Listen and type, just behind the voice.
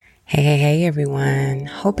Hey, everyone.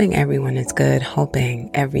 Hoping everyone is good. Hoping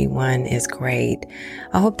everyone is great.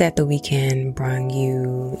 I hope that the weekend brought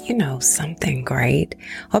you, something great.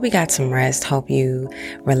 Hope you got some rest. Hope you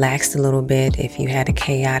relaxed a little bit. If you had a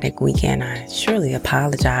chaotic weekend, I surely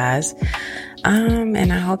apologize.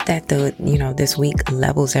 And I hope that this week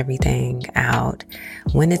levels everything out.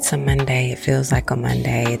 When it's a Monday, it feels like a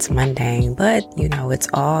Monday. It's mundane, but it's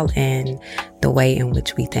all in the way in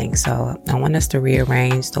which we think. So I want us to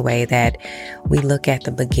rearrange the way that we look at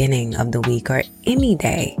the beginning of the week or any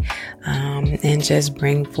day, and just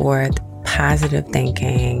bring forth positive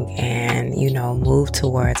thinking and, move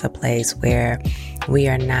towards a place where we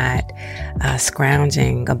are not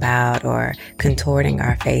scrounging about or contorting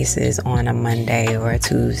our faces on a Monday or a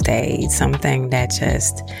Tuesday, something that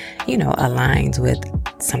just, aligns with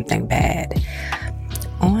something bad.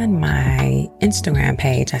 On my Instagram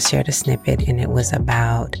page, I shared a snippet and it was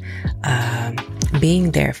about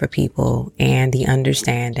being there for people and the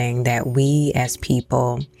understanding that we as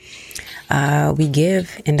people, we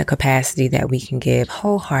give in the capacity that we can give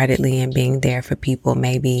wholeheartedly, and being there for people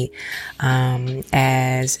maybe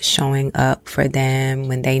as showing up for them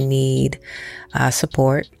when they need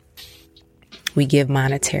support. We give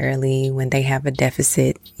monetarily when they have a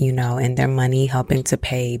deficit, in their money, helping to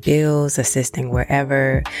pay bills, assisting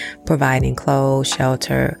wherever, providing clothes,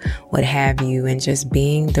 shelter, what have you, and just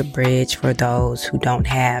being the bridge for those who don't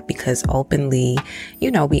have, because openly,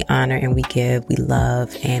 we honor and we give, we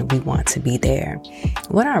love, and we want to be there.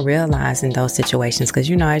 What I realized in those situations, because,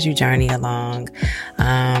 as you journey along,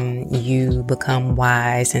 you become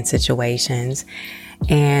wise in situations,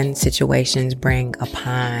 and situations bring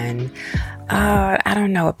upon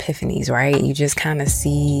epiphanies, right? You just kind of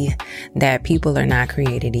see that people are not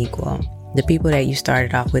created equal. The people that you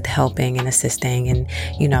started off with helping and assisting and,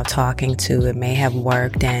 talking to, it may have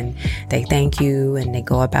worked and they thank you and they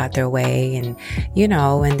go about their way and,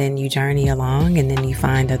 and then you journey along and then you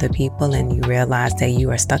find other people and you realize that you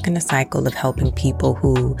are stuck in a cycle of helping people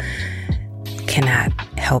who cannot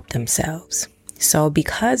help themselves. So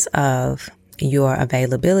because of your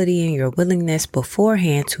availability and your willingness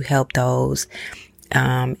beforehand to help those,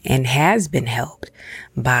 and has been helped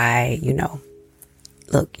by,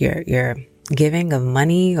 your giving of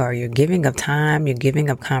money or your giving of time, your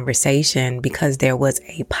giving of conversation, because there was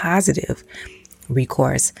a positive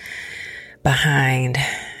recourse behind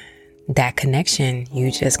that connection,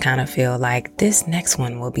 you just kind of feel like this next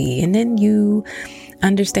one will be. And then you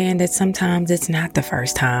understand that sometimes it's not the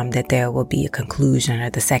first time that there will be a conclusion, or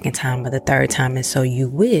the second time or the third time. And so you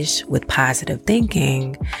wish, with positive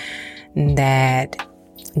thinking, that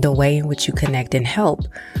the way in which you connect and help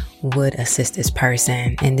would assist this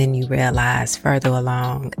person. And then you realize further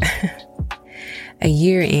along, a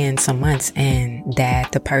year in, some months in,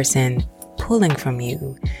 that the person pulling from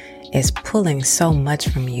you is pulling so much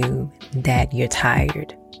from you that you're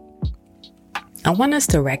tired. I want us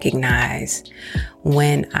to recognize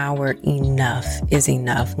when our enough is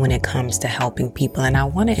enough when it comes to helping people. And I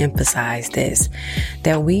want to emphasize this,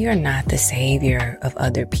 that we are not the savior of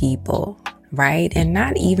other people, right? And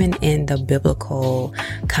not even in the biblical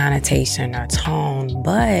connotation or tone,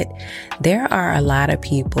 but there are a lot of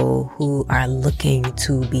people who are looking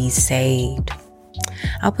to be saved.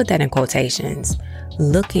 I'll put that in quotations,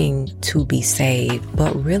 looking to be saved,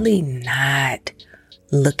 but really not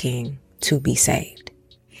looking to be saved.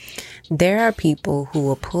 There are people who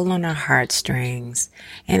will pull on our heartstrings,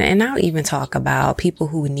 and I'll even talk about people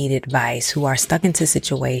who need advice, who are stuck into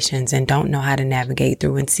situations and don't know how to navigate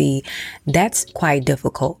through. And see, that's quite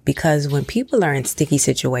difficult, because when people are in sticky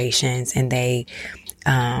situations and they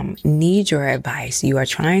need your advice, you are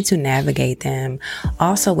trying to navigate them,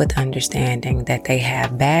 also with understanding that they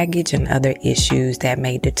have baggage and other issues that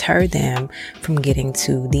may deter them from getting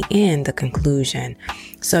to the end, the conclusion.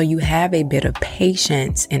 So you have a bit of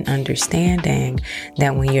patience and understanding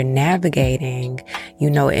that when you're navigating,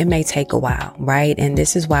 it may take a while, right? And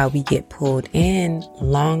this is why we get pulled in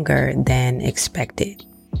longer than expected.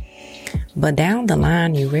 But down the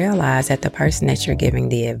line, you realize that the person that you're giving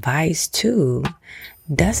the advice to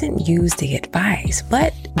doesn't use the advice,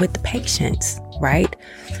 but with patience, right?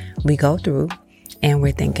 We go through and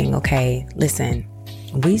we're thinking, okay, listen,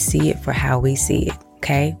 we see it for how we see it.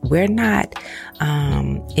 Okay. We're not,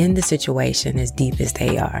 in the situation as deep as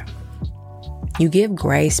they are. You give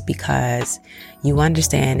grace because you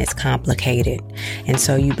understand it's complicated. And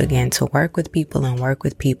so you begin to work with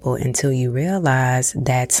people until you realize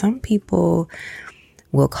that some people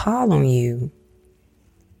will call on you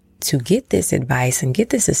to get this advice and get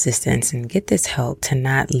this assistance and get this help to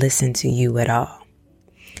not listen to you at all,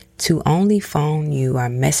 to only phone you or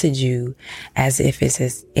message you as if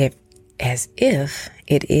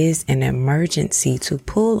it is an emergency, to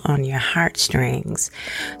pull on your heartstrings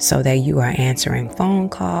so that you are answering phone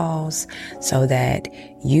calls, so that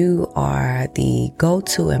you are the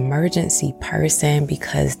go-to emergency person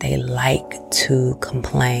because they like to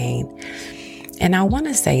complain. And I want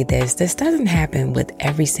to say this doesn't happen with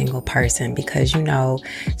every single person, because,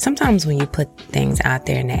 sometimes when you put things out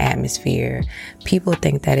there in the atmosphere, people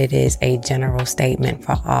think that it is a general statement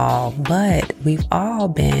for all. But we've all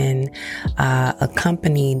been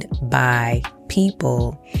accompanied by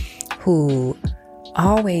people who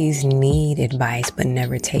always need advice but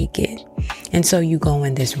never take it. And so you go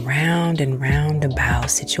in this round and roundabout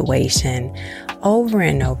situation over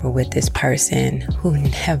and over with this person who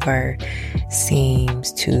never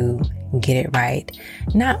seems to get it right.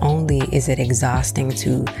 Not only is it exhausting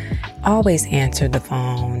to always answer the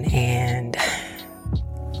phone and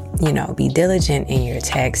be diligent in your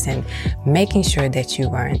text and making sure that you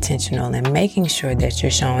are intentional and making sure that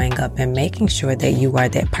you're showing up and making sure that you are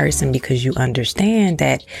that person, because you understand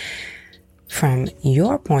that from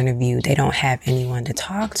your point of view, they don't have anyone to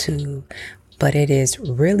talk to, but it is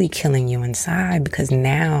really killing you inside, because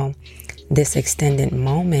now this extended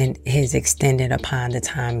moment is extended upon the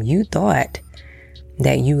time you thought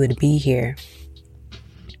that you would be here.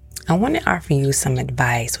 I want to offer you some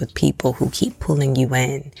advice with people who keep pulling you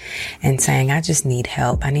in and saying, I just need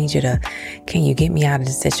help. can you get me out of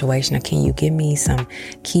this situation? Or can you give me some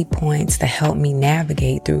key points to help me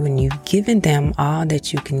navigate through? And you've given them all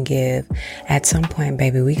that you can give. At some point,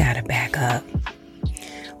 baby, we got to back up.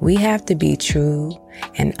 We have to be true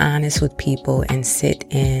and honest with people and sit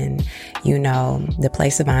in, the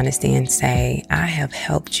place of honesty and say, I have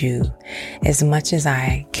helped you as much as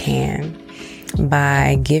I can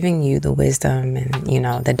by giving you the wisdom and,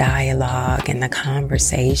 the dialogue and the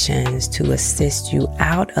conversations to assist you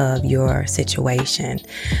out of your situation.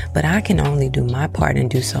 But I can only do my part and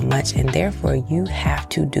do so much. And therefore, you have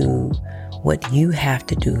to do what you have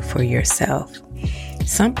to do for yourself.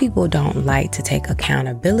 Some people don't like to take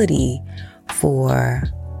accountability for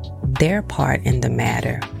their part in the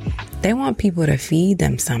matter. They want people to feed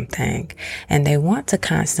them something, and they want to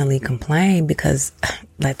constantly complain because,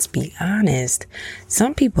 let's be honest,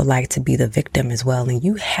 some people like to be the victim as well, and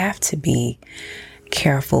you have to be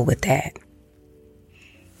careful with that.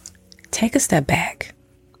 Take a step back.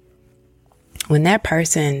 When that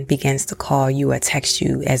person begins to call you or text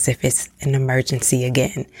you as if it's an emergency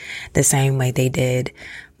again, the same way they did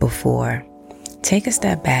before, take a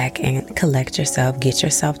step back and collect yourself, get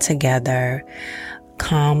yourself together,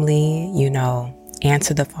 calmly,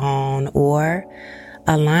 answer the phone, or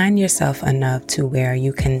align yourself enough to where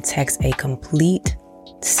you can text a complete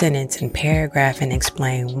sentence and paragraph and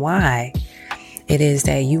explain why it is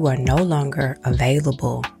that you are no longer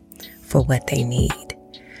available for what they need.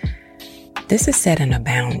 This is setting a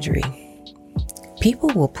boundary. People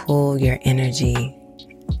will pull your energy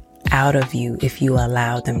out of you if you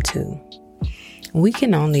allow them to. We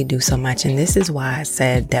can only do so much, and this is why I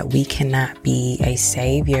said that we cannot be a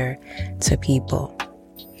savior to people.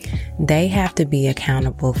 They have to be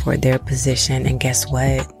accountable for their position, and guess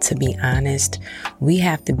what? To be honest, we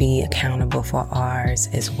have to be accountable for ours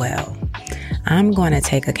as well. I'm going to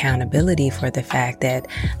take accountability for the fact that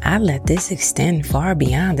I let this extend far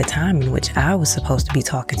beyond the time in which I was supposed to be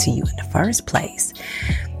talking to you in the first place.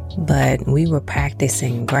 But we were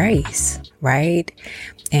practicing grace, right?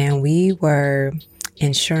 And we were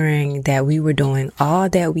ensuring that we were doing all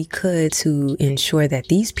that we could to ensure that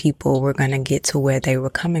these people were going to get to where they were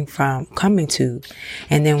coming to.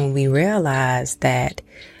 And then when we realized that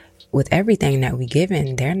with everything that we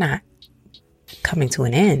given, they're not coming to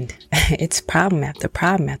an end. It's problem after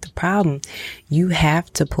problem after problem. You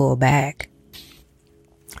have to pull back.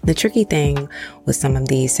 The tricky thing with some of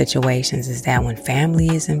these situations is that when family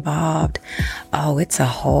is involved, it's a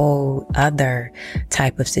whole other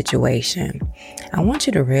type of situation. I want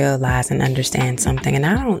you to realize and understand something, and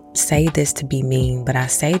I don't say this to be mean, but I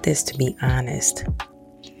say this to be honest.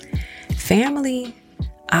 Family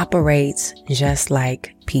operates just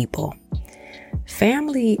like people.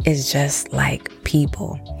 Family is just like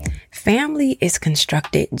people. Family is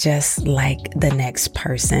constructed just like the next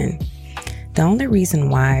person. The only reason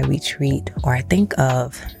why we treat or think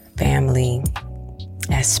of family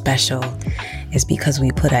as special is because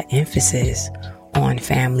we put an emphasis on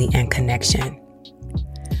family and connection.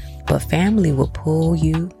 But family will pull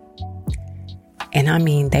you, and I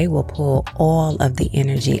mean they will pull all of the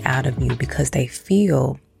energy out of you because they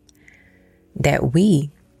feel that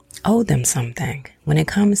we owe them something. When it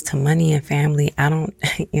comes to money and family, I don't,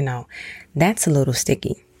 that's a little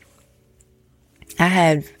sticky. I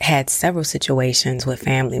have had several situations with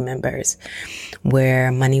family members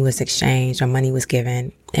where money was exchanged or money was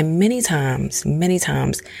given. And many times,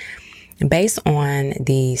 based on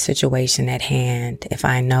the situation at hand, if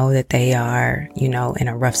I know that they are, in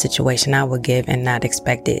a rough situation, I will give and not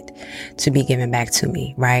expect it to be given back to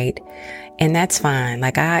me, right? And that's fine.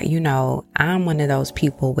 Like I'm one of those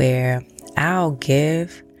people where I'll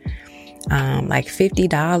give like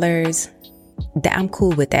 $50. I'm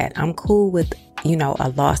cool with that. I'm cool with, a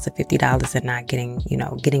loss of $50 and not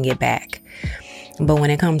getting it back. But when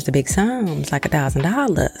it comes to big sums, like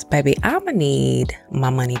 $1,000, baby, I'ma need my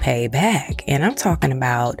money paid back. And I'm talking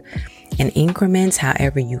about in increments,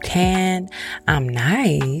 however you can. I'm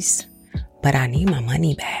nice, but I need my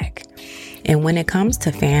money back. And when it comes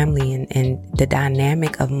to family and the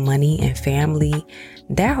dynamic of money and family,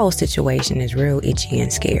 that whole situation is real itchy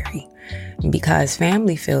and scary, because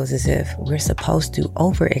family feels as if we're supposed to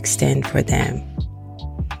overextend for them.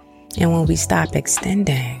 And when we stop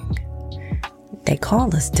extending, they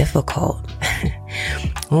call us difficult.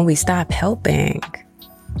 When we stop helping,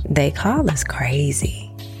 they call us crazy.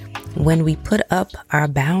 When we put up our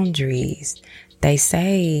boundaries, they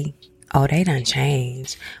say, oh, they done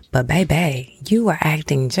changed. But baby, you are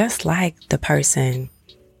acting just like the person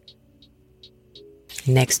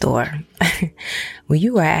next door. Well,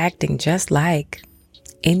 you are acting just like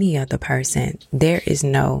any other person. There is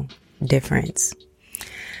no difference.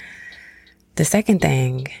 The second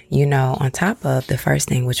thing, on top of the first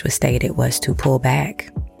thing which was stated, was to pull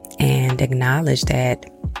back and acknowledge that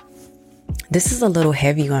this is a little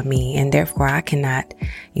heavy on me and therefore I cannot,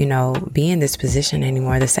 be in this position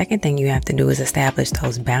anymore. The second thing you have to do is establish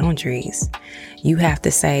those boundaries. You have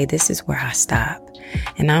to say, this is where I stop.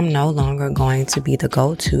 And I'm no longer going to be the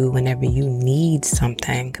go-to whenever you need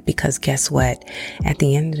something, because guess what? At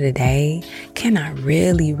the end of the day, can I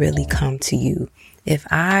really, really come to you? If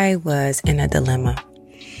I was in a dilemma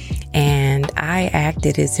and I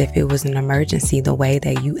acted as if it was an emergency, the way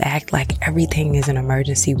that you act like everything is an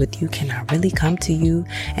emergency with you, can I really come to you?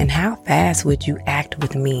 And how fast would you act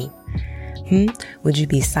with me? Would you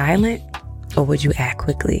be silent or would you act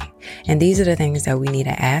quickly? And these are the things that we need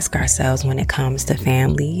to ask ourselves when it comes to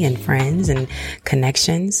family and friends and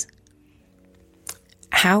connections.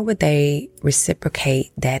 How would they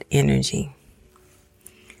reciprocate that energy?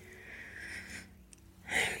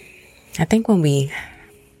 I think when we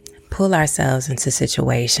pull ourselves into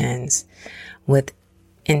situations with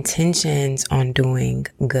intentions on doing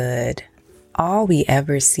good, all we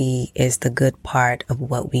ever see is the good part of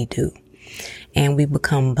what we do. And we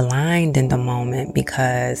become blind in the moment,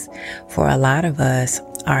 because for a lot of us,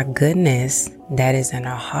 our goodness that is in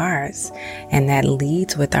our hearts and that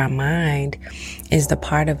leads with our mind is the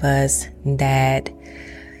part of us that,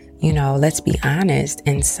 let's be honest,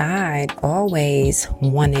 inside always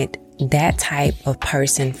wanted that type of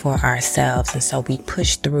person for ourselves. And so we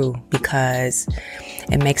push through because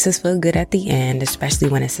it makes us feel good at the end, especially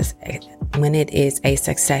when it is a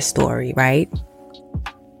success story, right?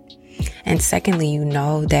 And secondly,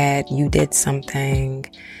 that you did something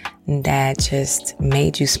that just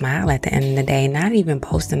made you smile at the end of the day, not even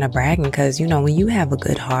posting or bragging, because, when you have a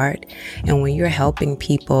good heart and when you're helping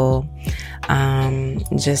people,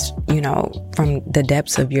 just, from the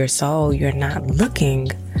depths of your soul, you're not looking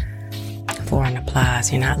for an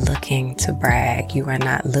applause. You're not looking to brag. You are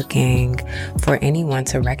not looking for anyone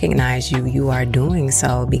to recognize you. You are doing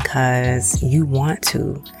so because you want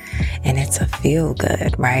to. And it's a feel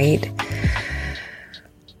good, right?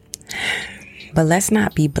 But let's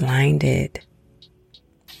not be blinded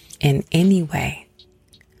in any way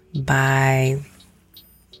by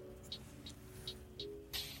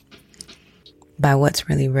what's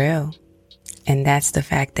really real. And that's the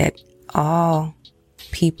fact that all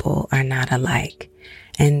people are not alike,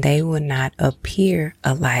 and they will not appear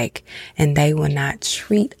alike, and they will not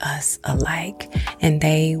treat us alike, and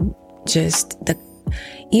they just,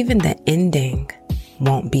 even the ending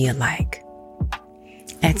won't be alike.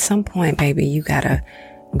 At some point, baby, you gotta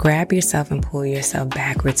grab yourself and pull yourself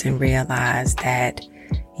backwards and realize that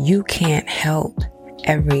you can't help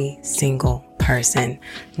every single person,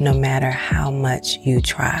 no matter how much you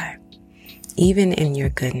try. Even in your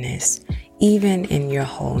goodness, even in your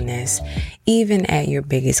wholeness, even at your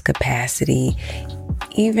biggest capacity,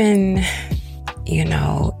 even,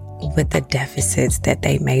 with the deficits that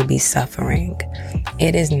they may be suffering,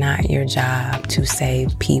 it is not your job to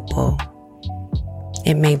save people.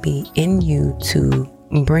 It may be in you to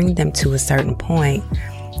bring them to a certain point,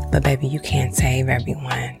 but baby, you can't save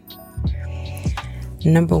everyone.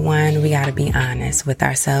 Number one, we got to be honest with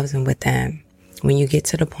ourselves and with them. When you get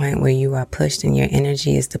to the point where you are pushed and your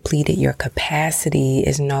energy is depleted, your capacity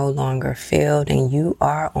is no longer filled, and you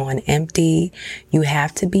are on empty, you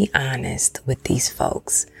have to be honest with these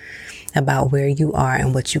folks about where you are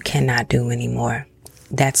and what you cannot do anymore.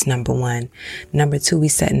 That's number one. Number two, we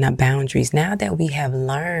setting up boundaries. Now that we have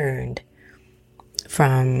learned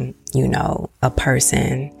from, a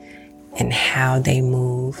person and how they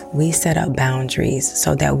move, we set up boundaries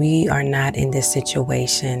so that we are not in this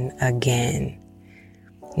situation again.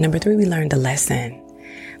 Number three, we learned the lesson.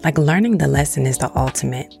 Like, learning the lesson is the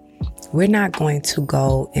ultimate. We're not going to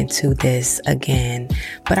go into this again,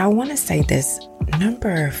 but I want to say this.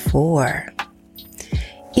 Number four,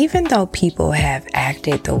 even though people have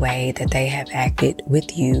acted the way that they have acted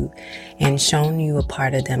with you and shown you a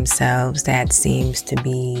part of themselves that seems to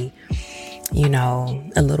be,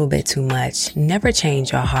 a little bit too much, never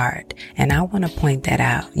change your heart. And I want to point that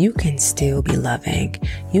out. You can still be loving.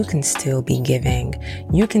 You can still be giving.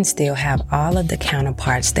 You can still have all of the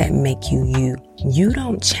counterparts that make you you. You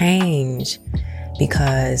don't change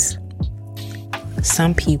because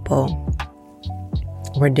some people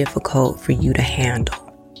were difficult for you to handle.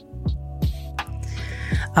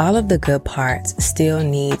 All of the good parts still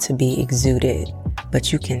need to be exuded,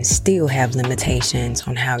 but you can still have limitations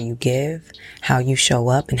on how you give, how you show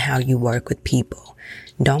up, and how you work with people.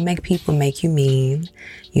 Don't make people make you mean.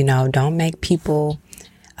 Don't make people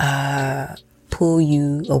pull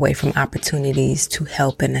you away from opportunities to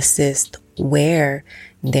help and assist where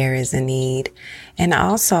there is a need. And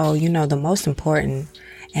also, the most important,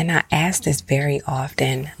 and I ask this very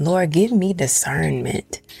often, Lord, give me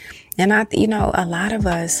discernment. And a lot of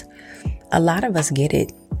us get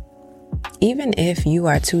it. Even if you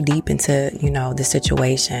are too deep into, the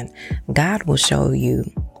situation, God will show you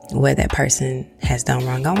where that person has done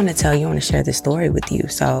wrong. I want to share this story with you.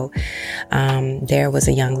 So, there was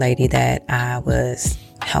a young lady that I was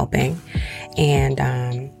helping,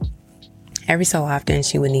 and, every so often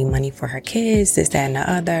she would need money for her kids, this, that, and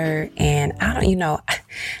the other. And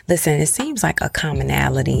listen, it seems like a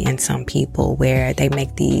commonality in some people where they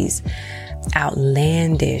make these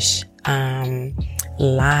outlandish,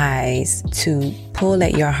 lies to pull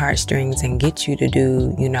at your heartstrings and get you to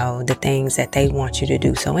do, the things that they want you to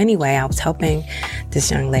do. So anyway, I was helping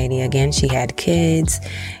this young lady. Again, she had kids,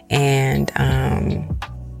 and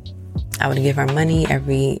I would give her money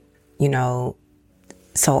every,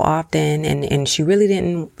 so often. And she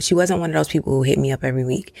wasn't one of those people who hit me up every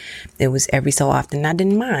week. It was every so often. I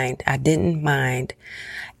didn't mind.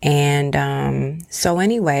 And so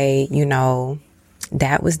anyway,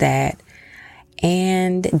 that was that.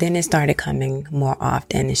 And then it started coming more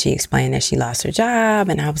often, and she explained that she lost her job.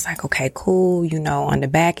 And I was like, okay, cool. On the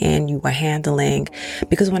back end, you were handling,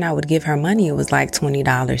 because when I would give her money, it was like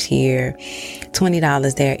 $20 here,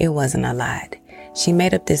 $20 there. It wasn't a lot. She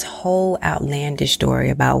made up this whole outlandish story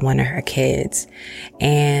about one of her kids.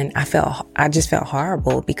 And I just felt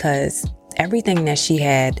horrible, because everything that she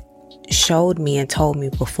had showed me and told me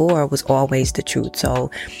before was always the truth.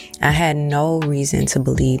 So I had no reason to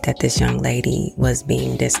believe that this young lady was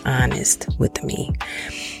being dishonest with me.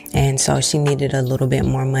 And so she needed a little bit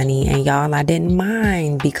more money. And y'all, I didn't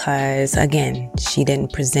mind, because again, she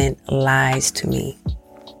didn't present lies to me.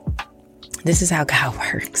 This is how God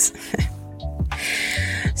works.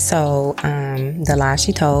 So the lie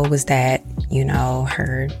she told was that,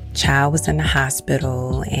 her child was in the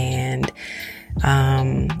hospital, and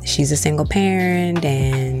she's a single parent,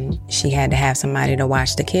 and she had to have somebody to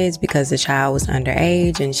watch the kids because the child was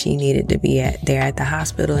underage, and she needed to be there at the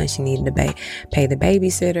hospital, and she needed to pay the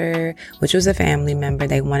babysitter, which was a family member.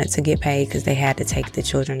 They wanted to get paid because they had to take the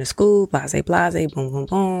children to school, blase, boom, boom,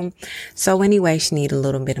 boom. So anyway, she needed a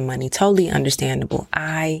little bit of money. Totally understandable.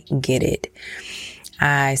 I get it.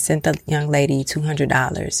 I sent the young lady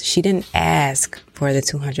 $200. She didn't ask for the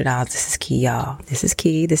 $200. This is key, y'all. This is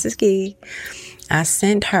key. I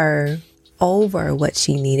sent her over what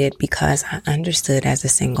she needed because I understood, as a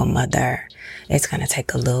single mother, it's going to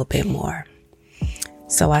take a little bit more.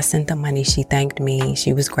 So I sent the money. She thanked me.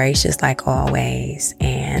 She was gracious like always.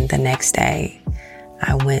 And the next day,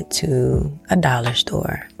 I went to a dollar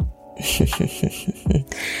store.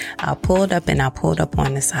 I pulled up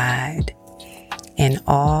on the side. And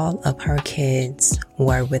all of her kids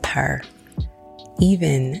were with her.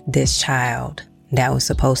 Even this child that was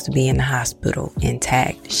supposed to be in the hospital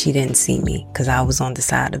intact. She didn't see me because I was on the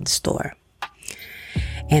side of the store.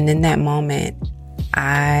 And in that moment,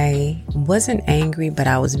 I wasn't angry, but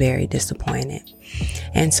I was very disappointed.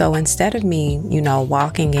 And so instead of me,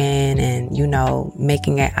 walking in and,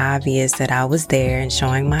 making it obvious that I was there and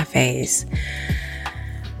showing my face,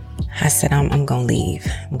 I said, I'm going to leave.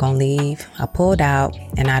 I'm going to leave. I pulled out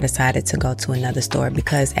and I decided to go to another store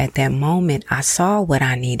because at that moment I saw what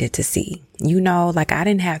I needed to see. Like I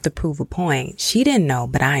didn't have to prove a point. She didn't know,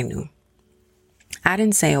 but I knew. I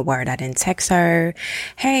didn't say a word. I didn't text her,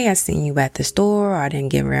 hey, I seen you at the store. Or I didn't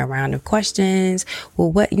give her a round of questions.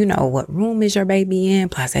 Well, what room is your baby in?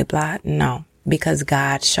 Blah, blah, blah. No, because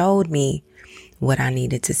God showed me what I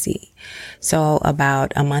needed to see. So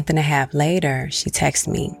about a month and a half later, she texted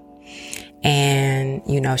me and,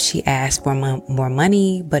 she asked for more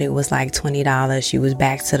money, but it was like $20. She was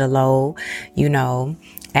back to the low,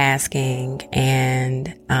 asking.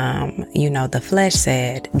 And, the flesh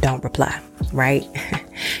said, don't reply, right?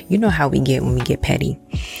 You know how we get when we get petty.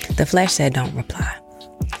 The flesh said, don't reply.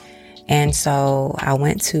 And so I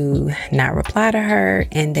went to not reply to her.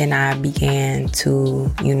 And then I began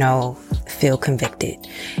to, feel convicted.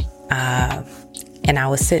 And I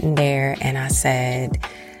was sitting there and I said,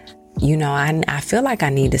 I feel like I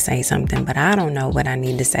need to say something, but I don't know what I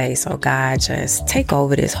need to say. So God, just take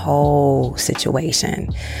over this whole situation,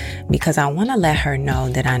 because I want to let her know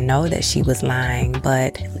that I know that she was lying.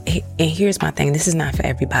 And here's my thing. This is not for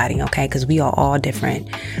everybody, okay? Because we are all different.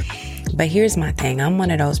 But here's my thing. I'm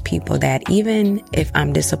one of those people that even if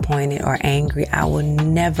I'm disappointed or angry, I will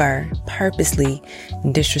never purposely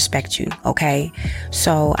disrespect you, okay?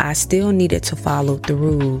 So I still needed to follow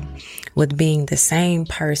through with being the same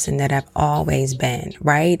person that I've always been,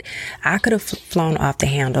 right? I could have flown off the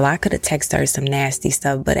handle. I could have texted her some nasty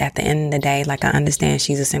stuff. But at the end of the day, like, I understand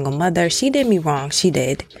she's a single mother. She did me wrong. She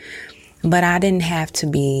did. But I didn't have to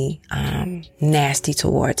be nasty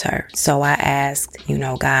towards her. So I asked,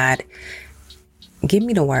 God, give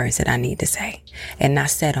me the words that I need to say. And I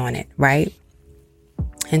sat on it, right?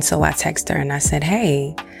 And so I texted her and I said,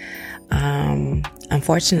 hey,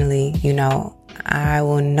 unfortunately, I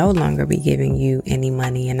will no longer be giving you any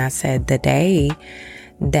money. And I said, the day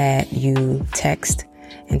that you text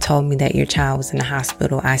and told me that your child was in the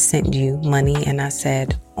hospital, I sent you money. And I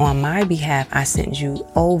said, on my behalf, I sent you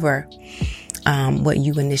over what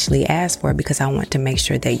you initially asked for, because I want to make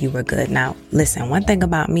sure that you were good. Now, listen, one thing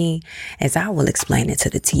about me is I will explain it to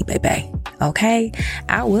the T, baby. Okay?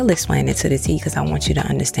 I will explain it to the T, because I want you to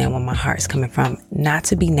understand where my heart's coming from. Not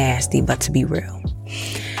to be nasty, but to be real.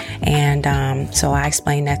 And so I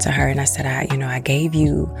explained that to her, and I said, I gave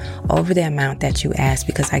you over the amount that you asked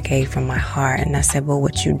because I gave from my heart. And I said, well,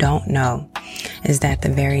 what you don't know is that the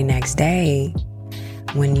very next day,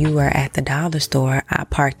 when you were at the dollar store, I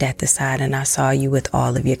parked at the side and I saw you with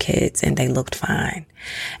all of your kids and they looked fine.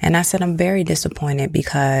 And I said, I'm very disappointed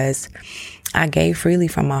because I gave freely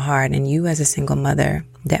from my heart, and you as a single mother,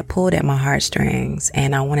 that pulled at my heartstrings,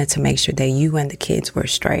 and I wanted to make sure that you and the kids were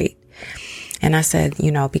straight. And I said,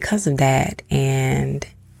 because of that, and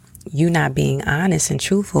you not being honest and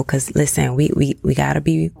truthful, because listen, we got to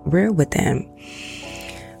be real with them.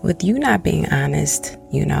 With you not being honest,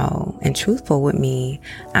 and truthful with me,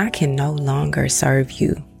 I can no longer serve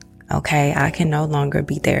you. Okay, I can no longer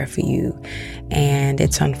be there for you. And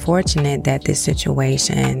it's unfortunate that this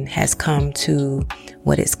situation has come to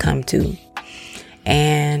what it's come to.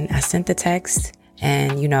 And I sent the text.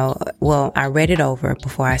 And, I read it over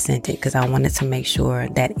before I sent it, because I wanted to make sure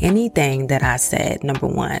that anything that I said, number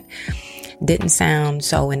one, didn't sound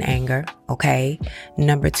so in anger. Okay.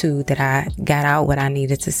 Number two, that I got out what I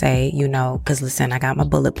needed to say, because listen, I got my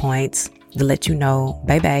bullet points to let you know,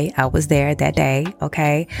 baby, I was there that day.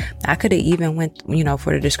 Okay. I could have even went,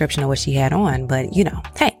 for the description of what she had on, but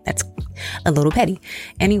hey, that's a little petty.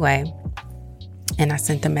 Anyway, and I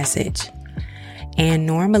sent the message. And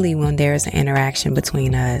normally when there's an interaction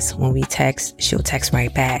between us, when we text, she'll text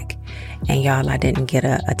right back. And y'all, I didn't get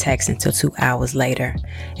a text until 2 hours later.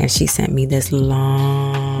 And she sent me this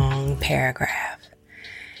long paragraph.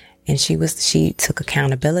 And she took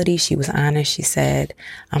accountability. She was honest. She said,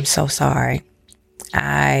 I'm so sorry.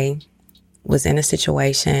 I was in a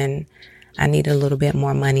situation. I needed a little bit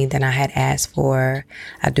more money than I had asked for.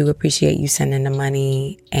 I do appreciate you sending the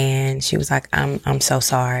money. And she was like, I'm so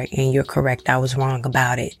sorry. And you're correct. I was wrong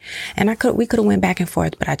about it. And we could have went back and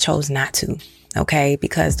forth, but I chose not to. Okay.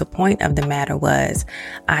 Because the point of the matter was,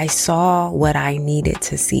 I saw what I needed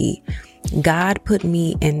to see. God put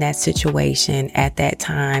me in that situation at that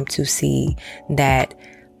time to see that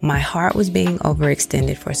my heart was being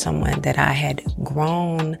overextended for someone that I had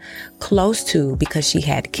grown close to, because she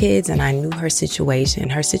had kids and I knew her situation.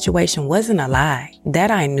 Her situation wasn't a lie, that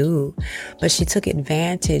I knew, but she took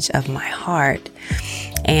advantage of my heart.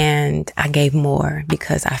 And I gave more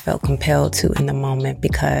because I felt compelled to in the moment,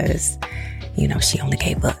 because, she only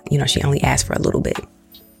gave up, she only asked for a little bit.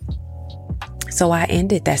 So I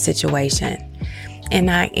ended that situation. And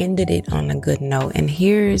I ended it on a good note. And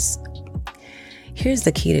here's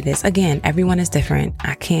the key to this. Again, everyone is different.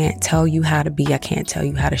 I can't tell you how to be. I can't tell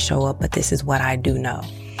you how to show up, but this is what I do know.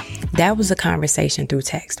 That was a conversation through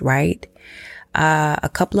text, right? A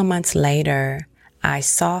couple of months later, I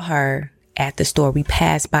saw her at the store. We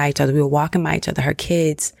passed by each other. We were walking by each other. Her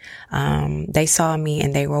kids, they saw me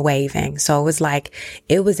and they were waving. So it was like,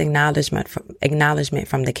 it was acknowledgement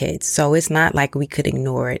from the kids. So it's not like we could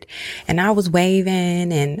ignore it. And I was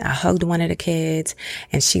waving and I hugged one of the kids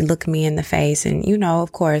and she looked me in the face. And, you know,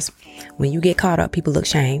 of course, when you get caught up, people look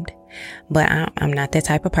shamed, but I'm not that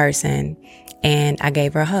type of person. And I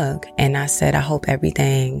gave her a hug and I said, I hope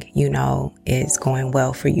everything, you know, is going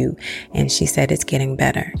well for you. And she said, it's getting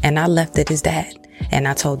better. And I left it as that. And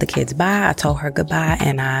I told the kids bye. I told her goodbye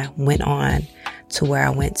and I went on to where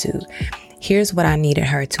I went to. Here's what I needed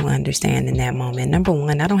her to understand in that moment. Number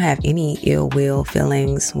one, I don't have any ill will,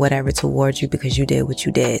 feelings, whatever towards you because you did what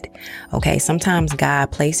you did. Okay. Sometimes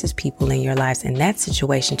God places people in your lives in that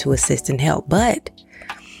situation to assist and help, but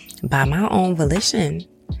by my own volition,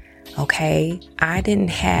 okay, I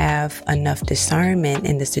didn't have enough discernment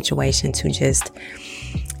in the situation to just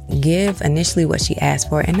give initially what she asked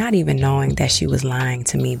for and not even knowing that she was lying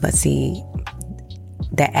to me. But see,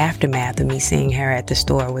 the aftermath of me seeing her at the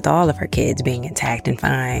store with all of her kids being intact and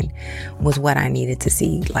fine was what I needed to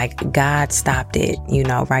see. Like God stopped it, you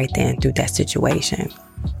know, right then through that situation.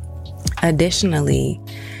 Additionally,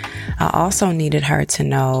 I also needed her to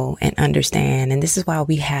know and understand, and this is why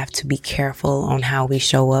we have to be careful on how we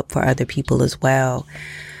show up for other people as well.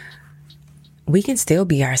 We can still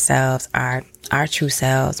be ourselves, our true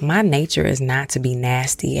selves. My nature is not to be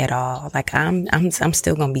nasty at all. Like I'm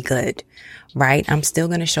still going to be good, right? I'm still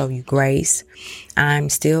going to show you grace. I'm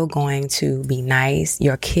still going to be nice.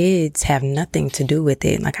 Your kids have nothing to do with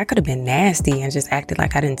it. Like I could have been nasty and just acted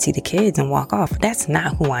like I didn't see the kids and walk off. That's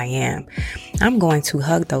not who I am. I'm going to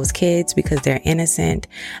hug those kids because they're innocent.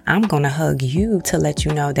 I'm going to hug you to let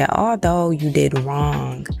you know that although you did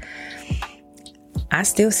wrong, I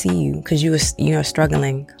still see you because you're a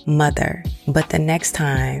struggling mother. But the next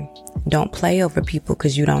time, don't play over people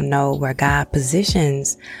because you don't know where God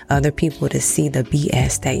positions other people to see the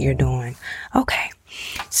BS that you're doing. Okay,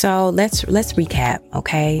 so let's recap.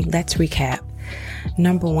 Okay, let's recap.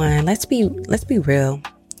 Number one, let's be real.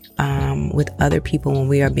 With other people when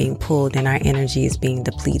we are being pulled and our energy is being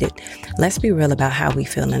depleted. Let's be real about how we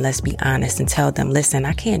feel and let's be honest and tell them, listen,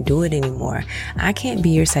 I can't do it anymore. I can't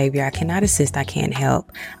be your savior. I cannot assist. I can't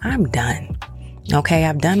help. I'm done. Okay,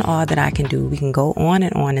 I've done all that I can do. We can go on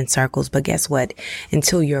and on in circles, but guess what?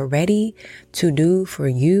 Until you're ready to do for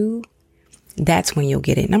you, that's when you'll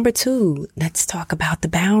get it. Number two, let's talk about the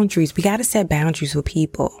boundaries. We got to set boundaries with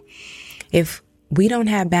people. If we don't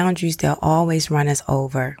have boundaries, they'll always run us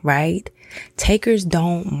over, right? Takers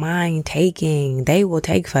don't mind taking. They will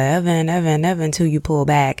take forever and ever and ever until you pull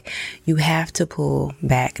back. You have to pull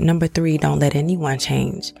back. Number three, don't let anyone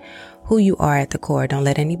change who you are at the core. Don't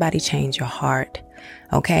let anybody change your heart.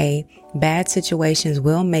 Okay? Bad situations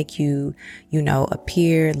will make you,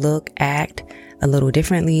 appear, look, act a little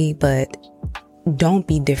differently, but don't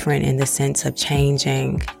be different in the sense of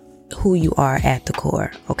changing who you are at the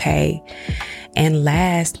core. Okay? And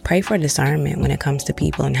last, pray for discernment when it comes to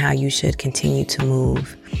people and how you should continue to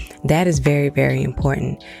move. That is very, very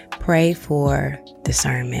important. Pray for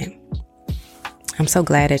discernment. I'm so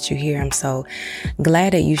glad that you're here. I'm so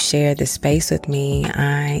glad that you shared this space with me.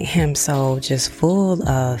 I am so just full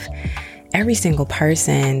of every single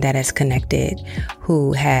person that has connected,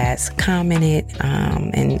 who has commented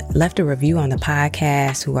and left a review on the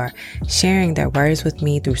podcast, who are sharing their words with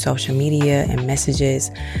me through social media and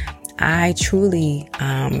messages. I truly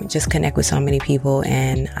just connect with so many people,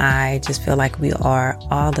 and I just feel like we are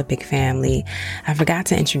all a big family. I forgot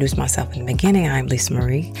to introduce myself in the beginning. I'm Lisa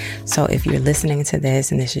Marie. So if you're listening to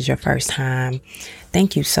this and this is your first time,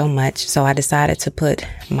 thank you so much. So I decided to put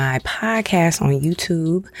my podcast on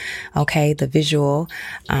YouTube. Okay, the visual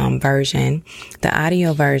version. The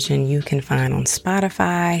audio version you can find on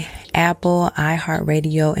Spotify, Apple,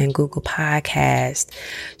 iHeartRadio, and Google Podcast.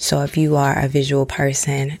 So if you are a visual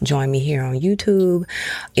person, join me here on YouTube.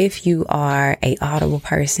 If you are a audible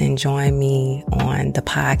person, join me on the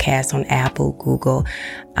podcast on Apple, Google,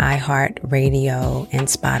 iHeartRadio, and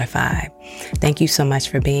Spotify. Thank you so much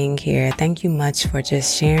for being here. Thank you much for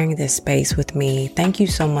just sharing this space with me. Thank you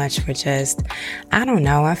so much for just,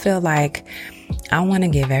 I feel like I want to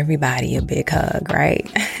give everybody a big hug, right?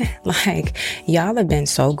 Like, y'all have been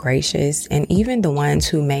so gracious. And even the ones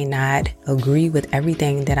who may not agree with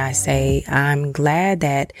everything that I say, I'm glad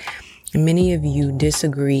that Many of you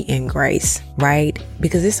disagree in grace, right?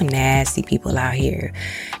 Because there's some nasty people out here.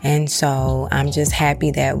 And so I'm just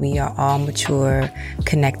happy that we are all mature,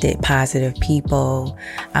 connected, positive people.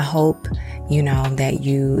 I hope, that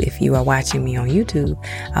if you are watching me on YouTube,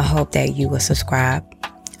 I hope that you will subscribe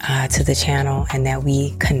to the channel and that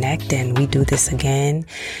we connect and we do this again.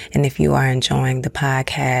 And if you are enjoying the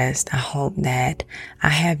podcast, I hope that I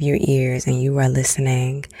have your ears and you are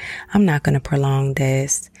listening. I'm not going to prolong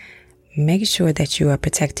this. Make sure that you are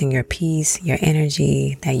protecting your peace, your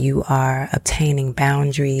energy, that you are obtaining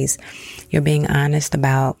boundaries. You're being honest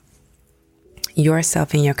about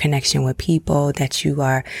yourself and your connection with people, that you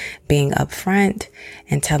are being upfront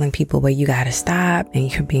and telling people where you got to stop,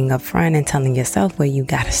 and you're being upfront and telling yourself where you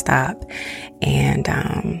got to stop. And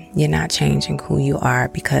you're not changing who you are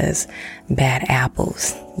because bad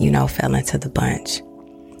apples, fell into the bunch.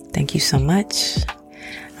 Thank you so much.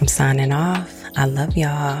 I'm signing off. I love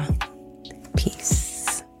y'all. Peace.